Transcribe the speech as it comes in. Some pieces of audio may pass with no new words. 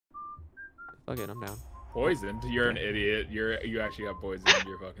Fuck it, I'm down. Poisoned? You're an idiot. You actually got poisoned.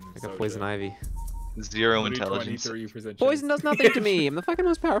 You're fucking. I got poison ivy. 0 intelligence. 23% Poison does nothing to me. I'm the fucking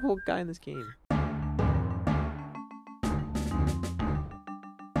most powerful guy in this game.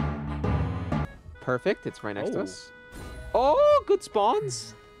 Perfect. It's right next to us. Oh, good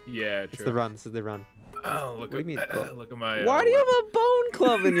spawns. Yeah, true. It's the run. This is the run. Oh, look at me. Look at my. Why do you have a bone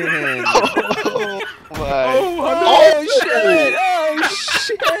club in your hand? Oh my! Oh shit! Oh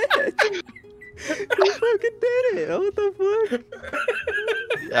shit! You fucking did it! Oh, what the fuck?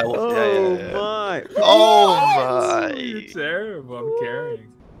 Yeah, well, yeah. My! Oh my! You're terrible. I'm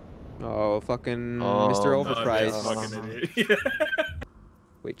carrying. Oh, fucking Mr. Overpriced. Fucking idiot.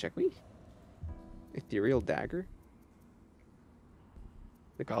 Wait, check me. Ethereal dagger.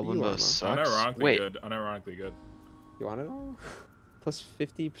 The Goblin bow sucks. Unironically Wait. good. Unironically good. You want it all? Plus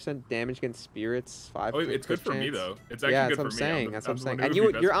 50% damage against spirits. 5. Oh, it's good for me though. It's actually yeah, good that's what for I'm me. saying. That's what I'm saying. And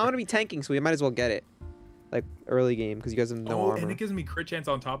I'm gonna be tanking, so we might as well get it, like early game, because you guys have no armor. And it gives me crit chance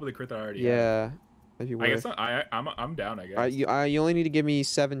on top of the crit that I already have. Yeah. If you I guess I'm down. I guess. You only need to give me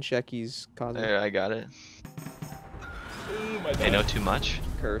 7 shekis. Cosmic. There, I got it. Ooh, I know too much.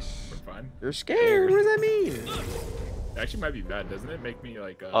 Curse. We're fine. You're scared. What does that mean? It actually might be bad, doesn't it? Make me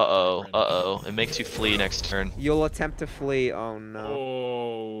like. Uh-oh. It makes you flee next turn. You'll attempt to flee. Oh no.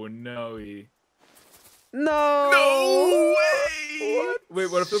 Oh no. No. No way. What?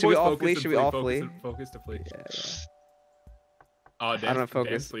 Wait, what if the Should we boys all focus flee? to Should we all flee? Focus to flee. Yeah. Oh, I don't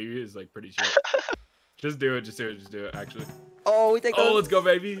focus. flee is like pretty shit. Just do it. Just do it. Actually. Oh, we take. Oh, let's go,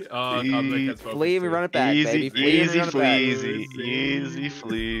 baby. Cosmic has focus Flee, we run it back, Easy, baby. Flee, easy we run it back. fleazy. Easy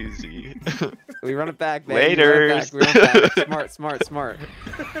fleazy. We run it back, baby. Waiters. We run it back. Smart.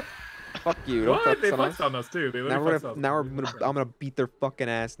 Fuck you. Don't What? flex They on flexed us. on us too. They Now literally I'm gonna beat their fucking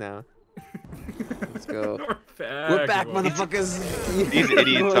ass now. Let's go. We're back, boy. motherfuckers. These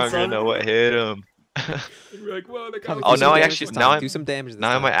idiots aren't gonna know what hit them. We're like, whoa, that guy was Oh, now I so actually, damaged. now do some damage.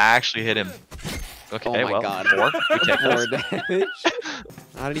 I might actually hit him. Okay, Oh my well, god. 4. We take 4 this. damage.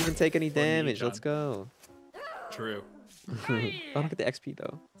 I didn't even take any damage. Let's go. True. I don't get the XP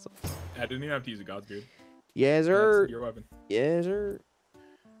though. So. I didn't even have to use a God's Beard. Yes, sir. That's your weapon. Yes, sir.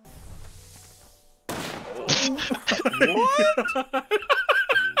 What?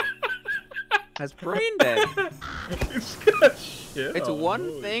 That's brain dead. Shit It's on, one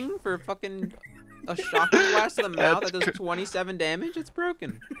holy thing for fucking a shocking blast to the mouth that does 27 damage. It's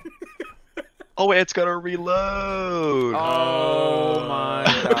broken. Oh wait, it's gotta reload. Oh my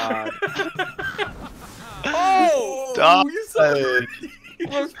god. Oh! Stop You saw it. You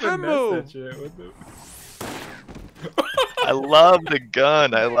just Good finessed move. that shit with it. I love the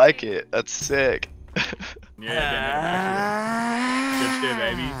gun. I like it. That's sick. Yeah, good shit,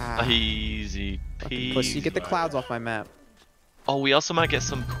 baby. Easy peasy. Pussy, get the clouds off my map. Oh, we also might get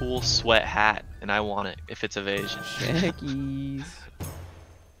some cool sweat hat, and I want it if it's evasion. Checkies.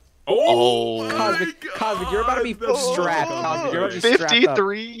 Oh. Cosmic, you're about to be strapped. Cosmic, you're about to be strapped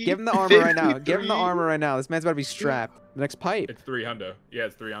 53. up. Give him the armor right now. Give him the armor right now. This man's about to be strapped. The next pipe. It's 300. Yeah,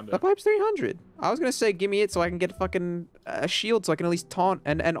 it's 300. The pipe's 300. I was gonna say, give me it so I can get fucking a shield, so I can at least taunt,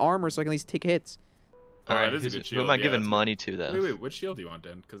 and armor, so I can at least take hits. Oh, Alright, that is a good who shield. am I Yeah, giving that's money to though? Wait, which shield do you want,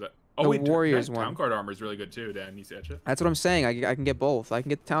 Dan? Because The Warriors that one. Town Guard armor is really good too, Dan. You see that shit? That's what I'm saying. I can get both. I can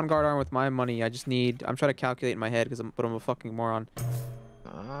get Town Guard armor with my money. I just need. I'm trying to calculate in my head but I'm a fucking moron.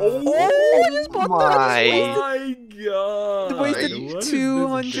 Oh, I just bought that. I just wasted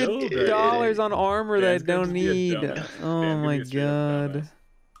 $200 on armor that I don't need. Oh my god.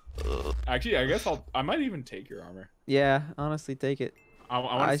 Actually, I guess I might even take your armor. Yeah, honestly, take it. I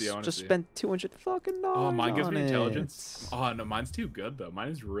want to see. just spent $200 fucking dollars. Oh, mine gives on me it. intelligence. Oh no, mine's too good though. Mine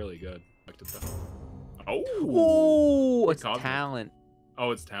is really good. Oh. Oh, it's Cosmic. talent.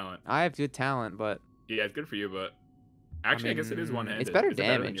 Oh, it's talent. I have good talent, but Yeah, it's good for you, but actually, I guess it is one-handed. It's better Is it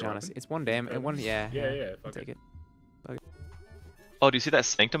better than damage, your honestly. weapon? It's one damage. Yeah. Yeah. I'll Fuck take it. Oh, do you see that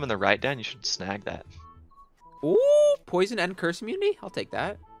sanctum in the right, Dan? You should snag that. Ooh, poison and curse immunity. I'll take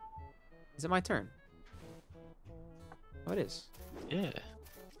that. Is it my turn? Oh, it is. Yeah.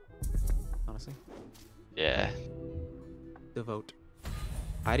 Honestly, Yeah. devote.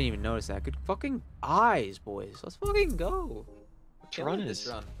 I didn't even notice that. Good fucking eyes, boys. Let's fucking go. Run this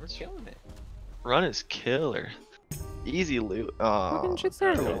is run. We're killing it. Run is killer. Easy loot. Oh, Fucking shit's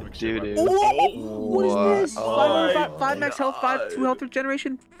terrible. dude. What is this? What? 5 max health, 2 health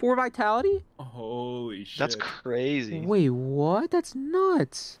regeneration, 4 vitality? Holy shit. That's crazy. Wait, what? That's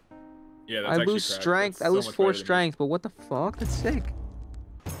nuts. Yeah, that's I actually lose cracked. strength. That's I so lose much 4 better than strength, but what the fuck? That's sick.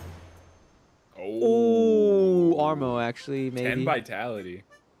 me. Oh, Armo actually, maybe. 10 vitality.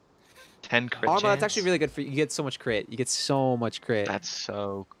 10 crit Armor, chance. that's actually really good for you. You get so much crit. You get so much crit. That's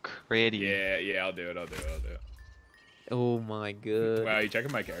so critty. Yeah, I'll do it. Oh my god. Wow, you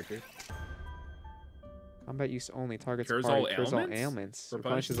checking my character? Combat use only. Targets Cures party. all Cures all ailments? ailments.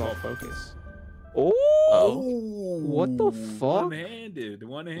 Replenishes Replenishes all all focus. Oh! What the fuck? One-handed.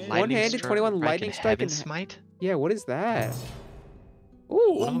 One-handed, 21 lightning strike and and smite. Yeah, what is that? One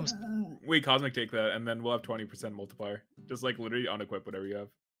Ooh. of them's Wait, Cosmic, take that, and then we'll have 20% multiplier. Just like literally unequip whatever you have.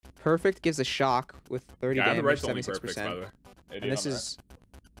 Perfect gives a shock with 30 Yeah, the damage, right's only perfect, by 76%. the way. Idiot And this on is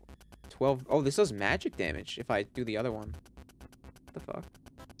 12. Oh, this does magic damage if I do the other one. What the fuck?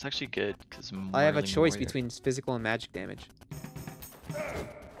 It's actually good because I have a choice between physical and magic damage.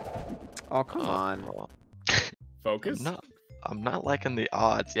 Oh, come on. that. Focus? I'm not liking the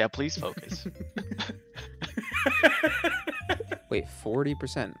odds. Yeah, please focus. Wait,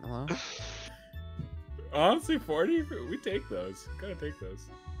 40%. Hello? Honestly, 40? We take those. Gotta take those.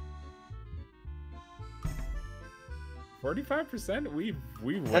 45%? We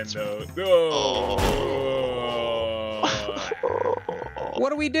win That's- those. Oh. What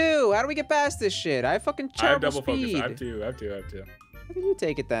do we do? How do we get past this shit? I have fucking I have terrible double speed. focus. I have two. How can you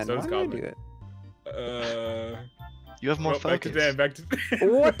take it then? So Why does do I do Cosmic. it? You have more Back to focus. Dan, back to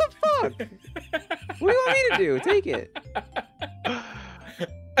What the fuck? What do you want me to do? Take it.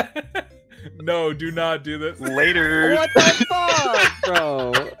 No, do not do this. Later. What the fuck,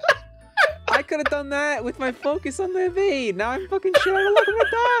 bro? I could have done that with my focus on the evade. Now I'm fucking shit out of luck. I'm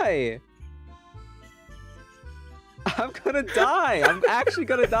gonna die. I'm gonna die. I'm actually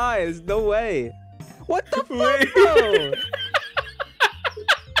gonna die. There's no way. What the fuck, bro?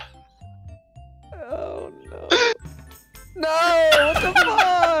 Oh no. No! What the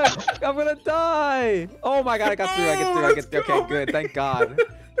fuck? I'm gonna die! Oh my god, I got through, I get through. Okay, good, thank god.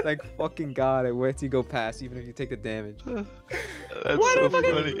 Thank fucking god, it lets you go past even if you take the damage. That's Why so did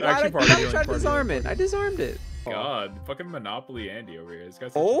I funny. fucking... Actually, I party tried going, to party disarm going. it. I disarmed it. God, fucking Monopoly Andy over here. This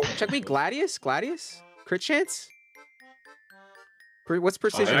guy's Oh, such a- check me, Gladius? Gladius? Crit chance? What's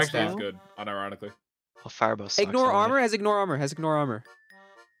precision That actually is spell? good, unironically. Oh, Firebow sucks. Ignore anyway. armor? Has ignore armor. Has ignore armor.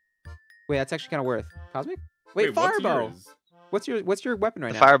 Wait, that's actually kind of worth. Cosmic? Wait, what's Firebow. yours? What's your weapon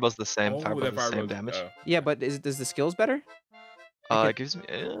right The now? Firebow's the same. Oh, Firebow's that the same Firebow's- damage. oh. Yeah, but does the skills better? It gives me.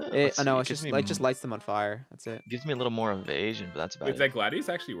 Let's see, No, it it's gives just me it just lights them on fire. That's it. gives me a little more evasion, but that's about Wait, is it. that Gladius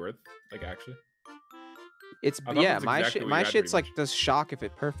actually worth? Like, actually? It's I thought yeah, that's my exactly shit what my you had shit's pretty like does shock if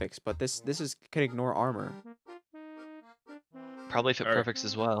it perfects, but this can ignore armor. Probably if it Alright. perfects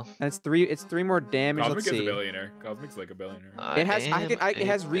as well. And it's three more damage. Cosmic Let's is a see. billionaire. Cosmic's like a billionaire. It has it a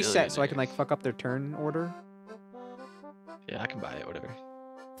has reset so I can billionaire. like fuck up their turn order. Yeah, I can buy it. Whatever.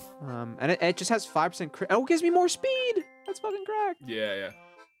 And it just has 5% crit. Oh, it gives me more speed. That's fucking cracked. Yeah.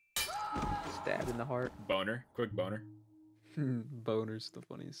 Stabbed in the heart. Boner. Quick boner. Boners, the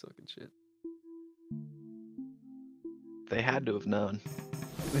funniest fucking shit. They had to have known.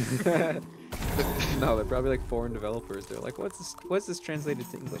 No, they're probably like foreign developers. They're like, what's this translated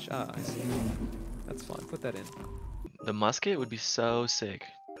to English? Ah, I see. That's fine. Put that in. The musket would be so sick.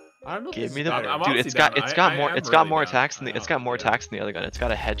 I don't know. Give if me this the is better. I'm dude. honestly It's got down. it's I got more am it's got really more down. attacks than I the it's know, got more yeah. attacks than the other gun. It's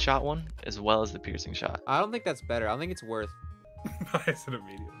got a headshot one as well as the piercing shot. I don't think that's better. I don't think it's worth. Buys it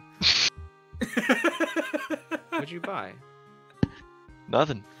immediately. What'd you buy?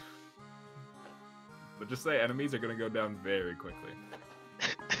 Nothing. But just say enemies are gonna go down very quickly.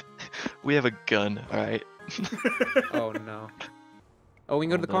 We have a gun. All right. Oh no. Oh, we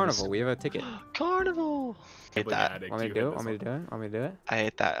can go to the carnival. We have a ticket. Carnival. Hate that. Addict, Want me you to do hit it? Want this me to do it? Want me to do it? I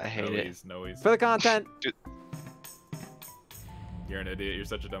hate that. I hate one. it. No ease. For the content. You're an idiot. You're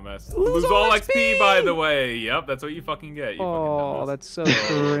such a dumbass. Lose Lose all all XP, XP! by the way. Yep, that's what you fucking get. You Oh, fucking dumbass. that's so Oh,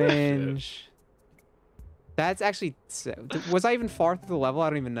 shit. cringe. That's actually. Was I even far through the level? I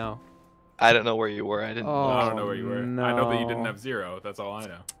don't even know. I don't know where you were. I didn't. Oh, I don't know where you were. I know that you didn't no. have 0. That's all I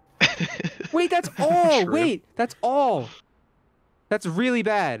know. Wait, that's all. True. Wait, that's all. That's really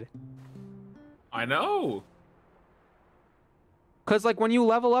bad. I know. Cause like when you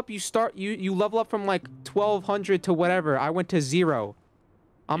level up, you level up from like 1200 to whatever. I went to 0.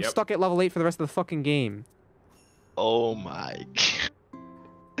 I'm Yep. stuck at level 8 for the rest of the fucking game. Oh my.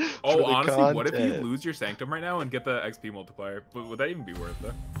 Oh, For the honestly, what if you content. lose your Sanctum right now and get the XP multiplier? Would that even be worth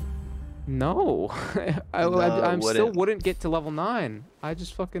it? No, I No, still wouldn't. wouldn't get to level 9. I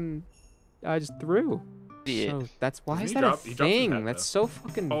just threw. Idiot. So that's why Doesn't is he that drop- a he drops his thing? head, That's though. so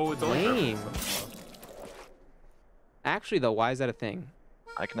fucking Oh, it's only lame. for- Actually, though, why is that a thing?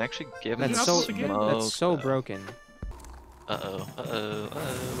 I can actually give That's him so again? that's so smoke, though. broken. Uh-oh.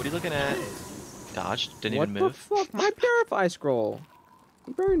 What are you looking at? Dodged? Didn't What even the move. fuck? My Purify scroll.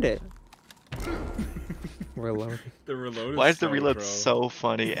 You burned it. Reload. The reload. Why is is the so reload pro. so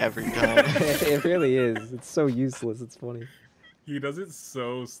funny every time? It really is. It's so useless. It's funny. He does it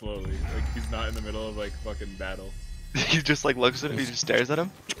so slowly. Like he's not in the middle of like fucking battle. He just like looks at him. He just stares at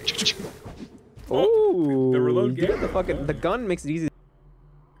him. Oh, the reload you get game. the gun makes it easy.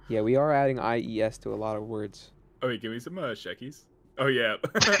 Yeah, we are adding IES to a lot of words. Oh wait, give me some shekis. Oh yeah.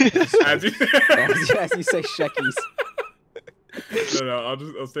 as you say shekis. No,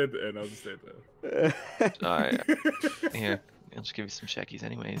 I'll stay at the end. I'll just stay at the end. Alright. Here, I'll just give you some checkies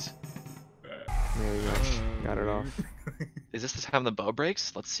anyways. There we go. Got it off. Is this the time the bow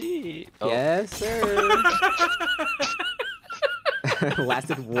breaks? Let's see. Oh. Yes, sir.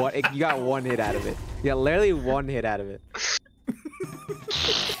 Lasted one. You got one hit out of it. You got literally one hit out of it.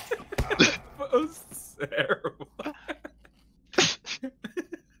 That was terrible.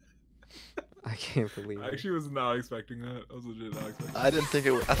 I can't believe I it. actually was not expecting that. I was legit not expecting I didn't think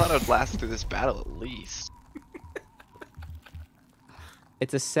it would. I thought it would last through this battle at least.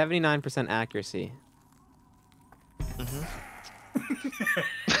 It's a 79% accuracy. That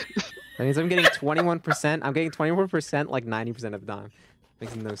means I'm getting 21%. I'm getting 21% like 90% of the time.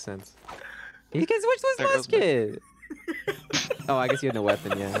 Makes no sense. You can switch this last kid. Oh, I guess you had no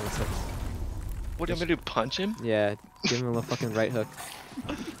weapon. Yeah, that makes sense. What do you want me to do? Punch him? Yeah, give him a little fucking right hook.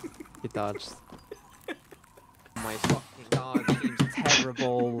 Get dodged. My fucking god, this game's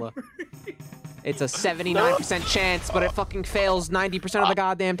terrible. It's a 79% chance, but it fucking fails 90% of the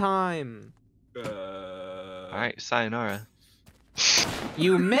goddamn time. Alright, sayonara.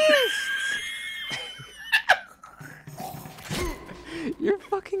 You missed! You're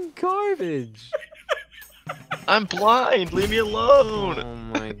fucking garbage. I'm blind! Leave me alone! Oh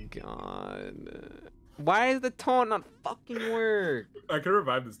my god. Why does the taunt not fucking work? I could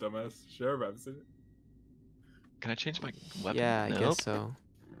revive this dumbass. Should I revive this? Can I change my weapon? Yeah, I Nope. guess so.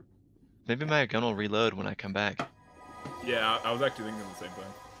 Maybe my gun will reload when I come back. Yeah, I was actually thinking the same thing.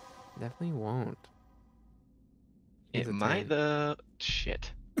 Definitely won't. It It's a might 10. though.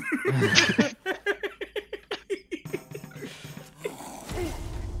 Shit.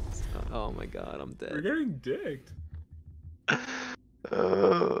 Oh my god, I'm dead. We're getting dicked.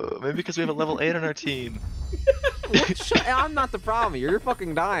 Maybe because we have a level 8 on our team. I'm not the problem. You're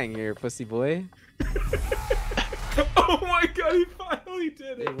fucking dying here, pussy boy. Oh my god, he finally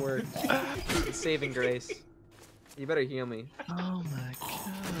did it. It worked. Saving grace. You better heal me. Oh my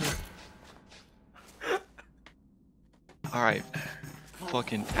god. Alright.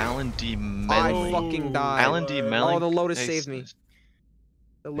 Fucking Alan D. Medley. I fucking died. Alan D. Medley. Oh, the Lotus Hey, saved me.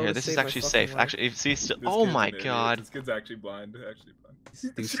 The Here, Lotus this is saved my actually fucking safe. life. Actually, if see, still. This Oh kid's my an idiot. god. This kid's actually blind. Actually blind.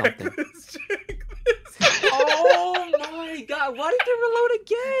 Do Check something. this, check this. Oh my god, why did you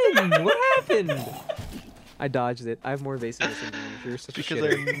reload again? What happened? I dodged it. I have more evasiveness than you. You're such a Because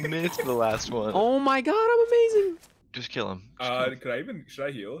shitter. I missed the last one. Oh my god, I'm amazing. Just kill him. Could I even? Should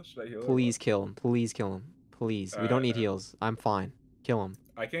I heal? Should I heal? Please kill him. Please kill him. Please. We don't need heals. I'm fine. Kill him.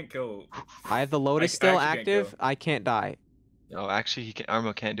 I can't kill. I have the Lotus I still actually can't active. kill. I can't die. Oh, actually, he can.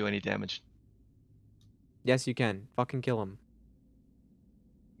 Armo can't do any damage. Yes, you can. Fucking kill him.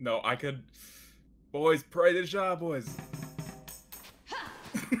 No, I could. Boys, pray this job, boys.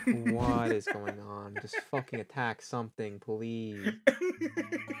 What is going on? Just fucking attack something, please.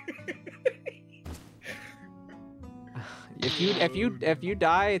 If you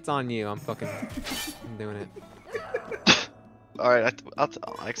die, it's on you. I'm doing it. All right, I'll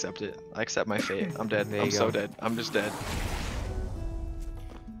accept it. I accept my fate. I'm dead. There I'm you so go. dead. I'm just dead.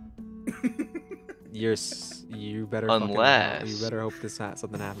 You better. Unless- You better hope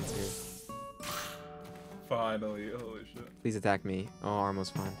something happens here. Finally, holy shit. Please attack me. Oh, Armo's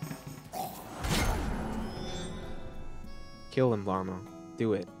fine. Kill him, Armo.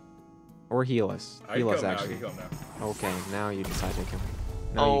 Do it. Or heal us. I Heal can us, kill him now, I actually. can kill him now. Okay, now you decide to kill me.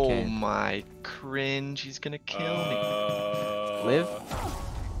 No, Oh you can't. my cringe! He's gonna kill me. Live?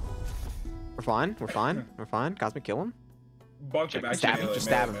 We're fine. We're fine. We're fine. Cosmic, kill him. Bonk him, Stab him. actually, Just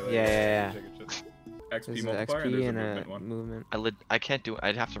stab him. melee, Yeah. check it. There's XP an multiplier and XP there's a and movement a one. movement. I can't do it.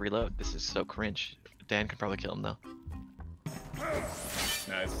 I'd have to reload. This is so cringe. Dan can probably kill him though.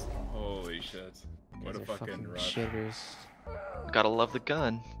 Nice. Holy shit. What a These are fucking rush. shitters. Gotta love the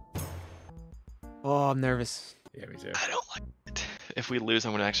gun. Oh, I'm nervous. Yeah, me too. I don't like it. If we lose,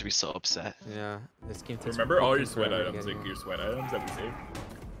 I'm gonna actually be so upset. Yeah, this game takes Remember all your fucking sweat forever to items, get like here. your sweat items that we saved?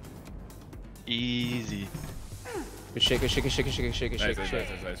 Easy. Just shake it, shake it, shake it, shake it, shake it, Nice, shake it, nice, shake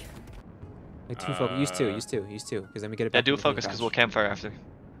nice, it. nice, nice. Like two focus. Use two, because then we get it Yeah, back. do a from the focus because we'll campfire after.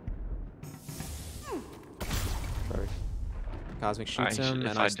 Perfect. Cosmic shoots Alright, him, if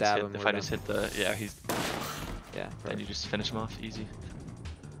and I I just stab hit, him. if we're I just done. hit the, yeah, he's. Yeah, Then perfect. you just finish him off easy.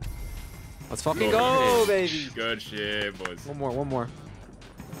 Let's fucking go, baby. Good shit, boys. One more.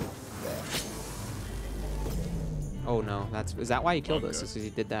 Oh no, is that why he killed us? It's because he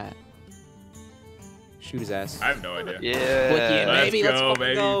did that. Shoot his ass. I have no idea. Yeah. Let's Let's go, fucking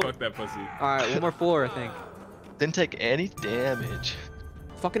baby. go. Fuck that pussy. Alright, one more floor, I think. Didn't take any damage.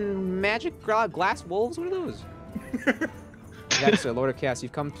 Fucking magic glass wolves? What are those? Next, Lord of Chaos,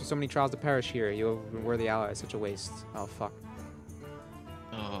 you've come through so many trials to perish here. You have been worthy ally. Such a waste. Oh, fuck.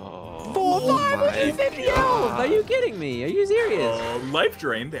 Oh. 550 health! Are you kidding me? Are you serious? Life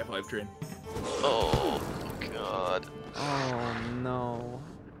drain. They have life drain. Oh, God. Oh, no.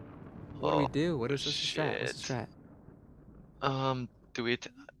 What do we do? What is this strat? What's the strat? Do we...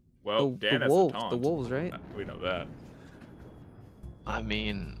 Well, Dan the has wolves, the taunt. the wolves, right? We know that. I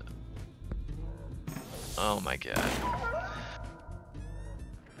mean... Oh my god.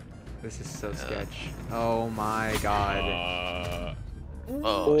 This is so sketch. Oh my god.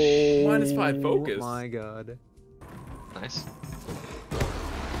 Oh, -5 focus. Oh my god. nice.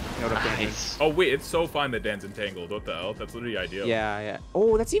 Nice. Oh wait, it's so fine that Dan's entangled. What the hell? That's literally ideal. Yeah.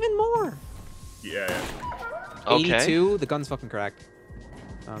 Oh, that's even more. Yeah. Okay. 82. The gun's fucking cracked.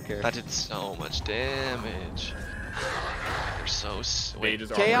 I don't care. That did so much damage. You're so Wait,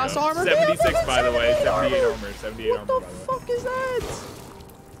 sweet. Chaos armor? 76 by the way. 78 armor. 78 armor by the way. What the fuck is that?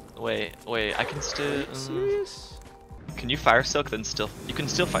 Wait, I can still... Are you serious? Can you fire silk then still? You can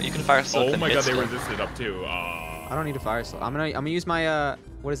still fire. You can fire silk. Oh then my hit god, they still. resisted up too. I don't need a fire slow. I'm gonna use my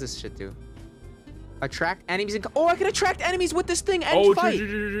what does this shit do? Attract enemies and I can attract enemies with this thing and fight.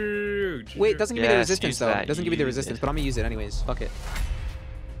 Wait, it doesn't give me the resistance though. It doesn't give me the resistance, but I'm gonna use it anyways. Fuck it.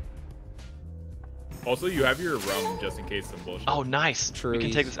 Also, you have your rum just in case some bullshit. Oh, nice. True. We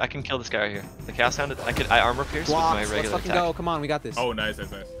can take this. I can kill this guy right here. The chaos hound. I armor pierce with my Blocks. Let's regular fucking attack. go. Come on, we got this. Oh, nice.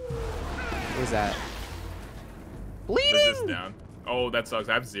 What is that? Bleeding. Resist down. Oh, that sucks.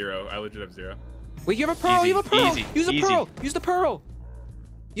 I have 0. I legit have 0. Wait, you have a pearl. Easy, You have a pearl. easy, Use a easy. pearl. Use the pearl.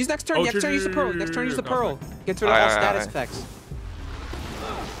 Use next turn. Oh, Next turn. Use the pearl. Next turn. Use the pearl. Gets rid of all Alright, status alright. effects.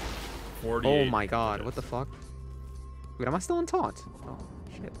 48. Oh my god. What the fuck? Wait, am I still in taunt? Oh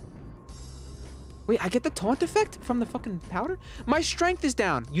shit. Wait, I get the taunt effect from the fucking powder? My strength is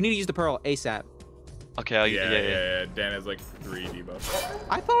down. You need to use the pearl ASAP. Okay, I'll Yeah. Dan has like 3 debuffs.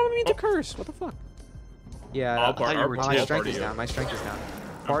 I thought I meant to curse. What the fuck? Yeah. I'll par- you were my too. strength is heal. down. My strength is down.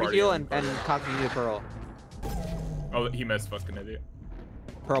 I'm Party party heal healing. and copy the pearl. Oh, he missed. Fucking idiot.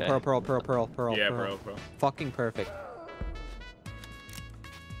 Pearl, Okay. pearl. Yeah, bro. Fucking perfect.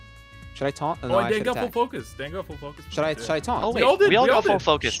 Should I taunt? No, Oh, I Dan should got full attack. focus. Dan got full focus. Should I taunt? Oh We wait, all did, we all we all got full did.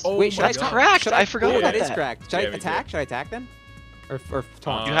 focus. Oh Wait, should my I That's taunt? God. cracked. Should I forgot Oh, about that is that. cracked. Should I Yeah, me too. attack? Should I attack then? Or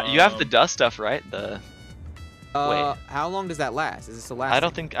taunt? You have the dust stuff, right? The wait. How long does that last? Is this the last? I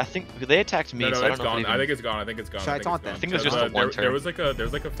think they attacked me, No, so I it's don't know. gone. If I think it's gone. I think it's gone. Should I taunt then? I think it was just There- a one there turn. was like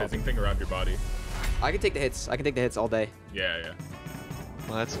a fizzing thing around your body. I can take the hits. I can take the hits all day. Yeah.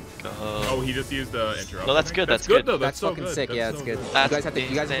 Let's go. Oh, he just used the interrupt. No, that's good, that's good good. though. That's so fucking good. sick. That's Yeah, so it's good. good. You That's guys have to do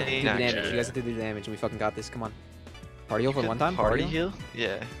the insane, damage. actually. You guys have to do the damage, and we fucking got this. Come on. Party heal for Good one time. Party heal?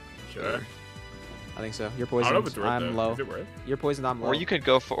 Yeah. Sure. I think so. You're I don't know if poisoned. it's worth I'm though. low. Is it worth? You're poisoned. I'm low. Or you could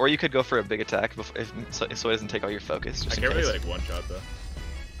go for a big attack before, so it doesn't take all your focus. I Just in can't case. really like one shot though.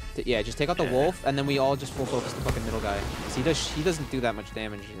 Yeah, just take out the Yeah. wolf, and then we all just full focus the fucking middle guy. 'Cause he doesn't do that much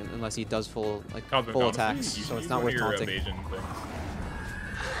damage unless he does full Cosmic, full honestly, attacks. you So should it's use not one worth of your taunting. evasion things.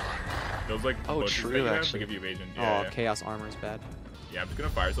 Those like Oh, bushes true, that you have actually. to give you evasion. Oh, Yeah. chaos armor is bad. Yeah, I'm just gonna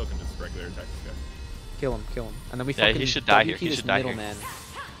fire self and just regular attack this Kill him. And then we Yeah, he fucking should die here. WP He this should die middle here. man. guy.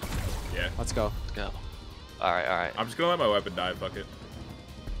 Yeah. Let's go. Let's go. All right. I'm just gonna let my weapon die. Fuck it.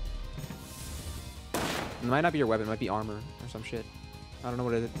 It might not be your weapon. It might be armor or some shit. I don't know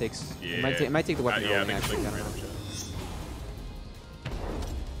what it takes. Yeah. It might take the weapon Yeah, you're I holding, think it's actually. like I don't random know. shit.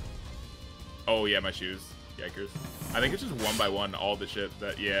 Oh yeah, my shoes. Yikers. I think it's just one by one all the shit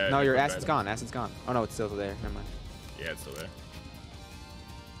that No, like, your one acid's by gone. Acid's gone. Oh no, it's still there. Never mind. Yeah, it's still there.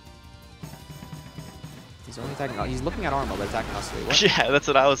 He's only attacking. Oh, he's looking at armor, but attacking us. Wait, what? Yeah, that's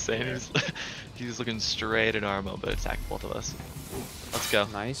what I was saying. Yeah. He's looking straight at Armo, but attacked both of us. Let's go.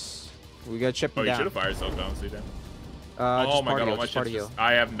 Nice. We got chipped Oh, him you down. should have fired yourself, honestly, Dan. Oh Oh my god, all my just party shit's heal. just,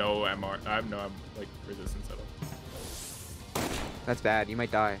 I have no MR. I have no like resistance at all. That's bad. You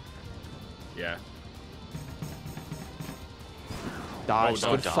might die. Yeah. Dodge.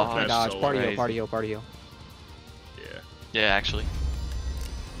 no, Good dodge. fucking That's dodge. so Party heal. crazy. Party heal. Yeah. Yeah, actually.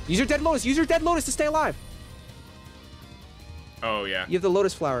 Use your dead lotus. Use your dead lotus to stay alive. Oh yeah. You have the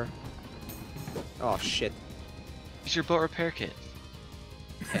lotus flower. Oh shit. Use your boat repair kit.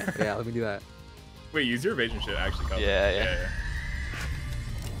 Yeah, let me do that. Wait, use your evasion shit actually. Cover. Yeah.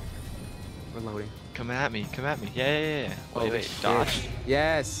 loading. Come at me. Come at me. Yeah. Oh, Wait. shit. Dodge.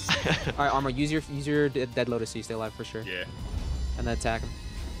 Yes. All right, Armor. Use your dead lotus so you stay alive for sure. Yeah. And then attack him.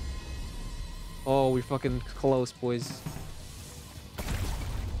 Oh, we're fucking close, boys.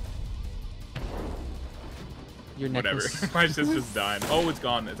 Your neck Whatever. was- My shit's just dying. Oh, it's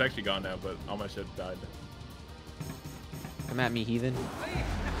gone. It's actually gone now, but all my shit died. Come at me, heathen.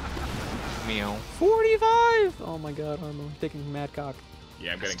 Meow. 45! Oh my god, Armor. Taking mad cock.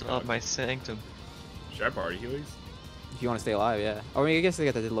 Yeah, I'm getting Still up caught. my sanctum. Should I party healies? If you want to stay alive, yeah. Or I mean, I guess they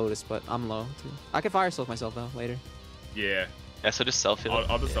got the dead lotus, but I'm low, too. I can fire self myself, though, later. Yeah. Yeah, so just self heal.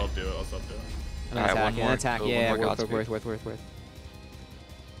 I'll just self do it. I'll self do it. And then Alright, attack, one and more. then attack. One Yeah, more worth. Godspeed.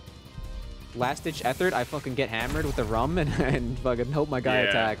 Last ditch effort, I fucking get hammered with the rum and fucking hope my guy Yeah.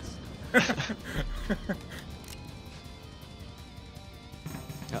 attacks.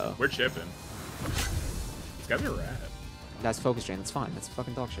 Uh-oh. We're chipping. This guy's a rat. That's focus drain. That's fine. That's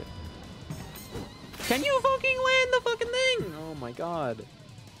fucking dog shit. Can you fucking land the fucking thing? Oh my god.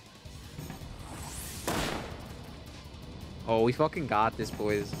 Oh, we fucking got this,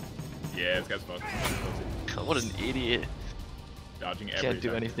 boys. Yeah, this guy's fucking What an idiot. dodging He every can't do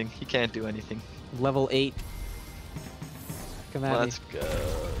time. anything. He can't do anything. Level 8. Come at Let's me.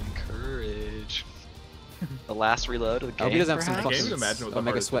 go. Encourage. The last reload of the I game. hope he doesn't have some perhaps? can't fucking even imagine what the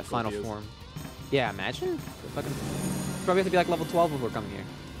Omega hardest Sweat final difficulty is. form. Yeah, imagine. Fucking probably have to be like level 12 before coming here.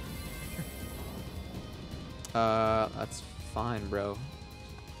 That's fine, bro.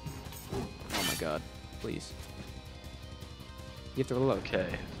 Oh my god. Please. You have to reload. Okay,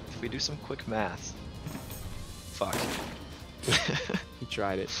 if we do some quick math. Fuck. He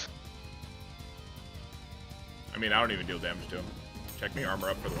tried it. I mean, I don't even deal damage to him. Check me armor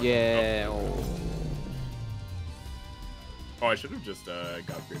up for the run. Yeah. Oh. Oh, I should have just got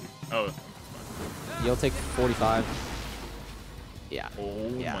greedy. Oh, that's fine. You'll take 45. Yeah. Oh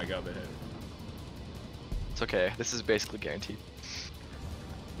Yeah. my god, they hit. It's okay. This is basically guaranteed.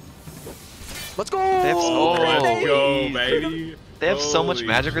 Let's go! have Oh, so- let's go, Jeez. baby. They have so much Holy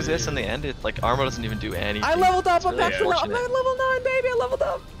magic resist shit. in the end. It like armor doesn't even do anything. I leveled up. It's I'm really back to level. I'm unfortunate. at level 9, baby. I leveled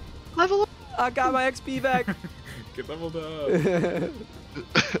up. Level up. I got my XP back. Get leveled up.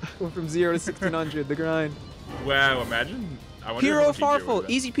 Went from 0 to 1600. The grind. Wow, imagine. I wonder Hero if TJ Farfel, would've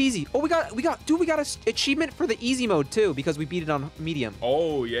been. easy peasy. Oh, we got a achievement for the easy mode too because we beat it on medium.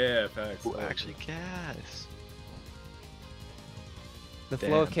 Oh yeah, facts. Ooh, actually, gas. The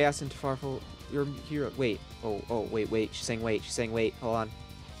flow of Damn. chaos into Farfel. Your hero. Wait. Oh, wait. She's saying wait. She's saying wait. Hold on.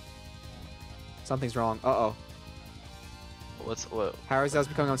 Something's wrong. Uh-oh. What? Power's is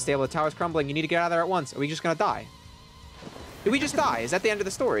becoming unstable. The tower's crumbling. You need to get out of there at once. Are we just gonna die? Did we just die? Is that the end of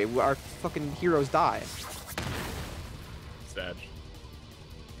the story? Our fucking heroes die. Sag.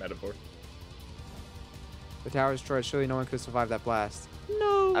 Metaphor. The tower is destroyed. Surely no one could survive that blast.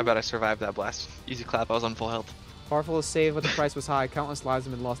 No. I bet I survived that blast. Easy clap. I was on full health. Farfel is saved, but the price was high. Countless lives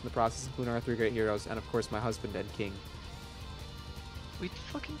have been lost in the process, including our 3 great heroes, and of course my husband and king. We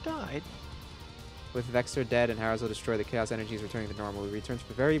fucking died. With Vexor dead and Harazo destroyed, the chaos energies returning to normal. We return to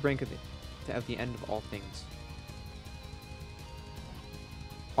the very brink of the end of all things.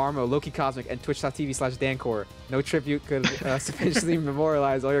 Armo, Loki Cosmic, and Twitch.tv/DanCorona. No tribute could sufficiently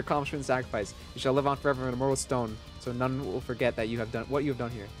memorialize all your accomplishments and sacrifice. You shall live on forever in a immortal stone, so none will forget that you have done what you have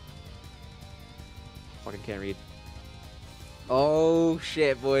done here. Fucking can't read. Oh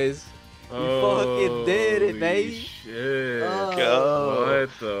shit, boys. fucking did it, baby. Shit. Oh. Go. What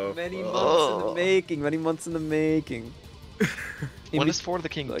the Many fuck? months in the making. Many months in the making. When does For the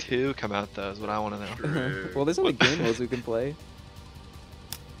King 2 come out, though, is what I want to know. True. Well, there's only game modes we can play.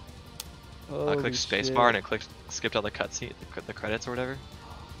 I Holy clicked shit. spacebar and it skipped all the cutscene, the credits or whatever.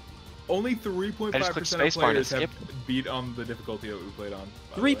 Only I just clicked 3.5% of spacebar and it players have skipped. beat on the difficulty that we played on.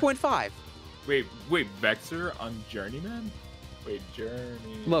 by the way. 3.5. Wait, Vexor on Journeyman? Wait,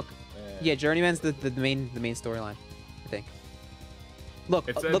 Journey. Look, yeah, Journeyman's the main storyline, I think. Look,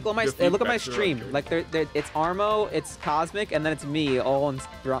 It said look on my defeat look at my Vexor on stream. Journey. Like it's Armo, it's Cosmic, and then it's me, all in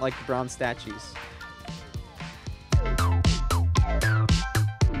like bronze statues.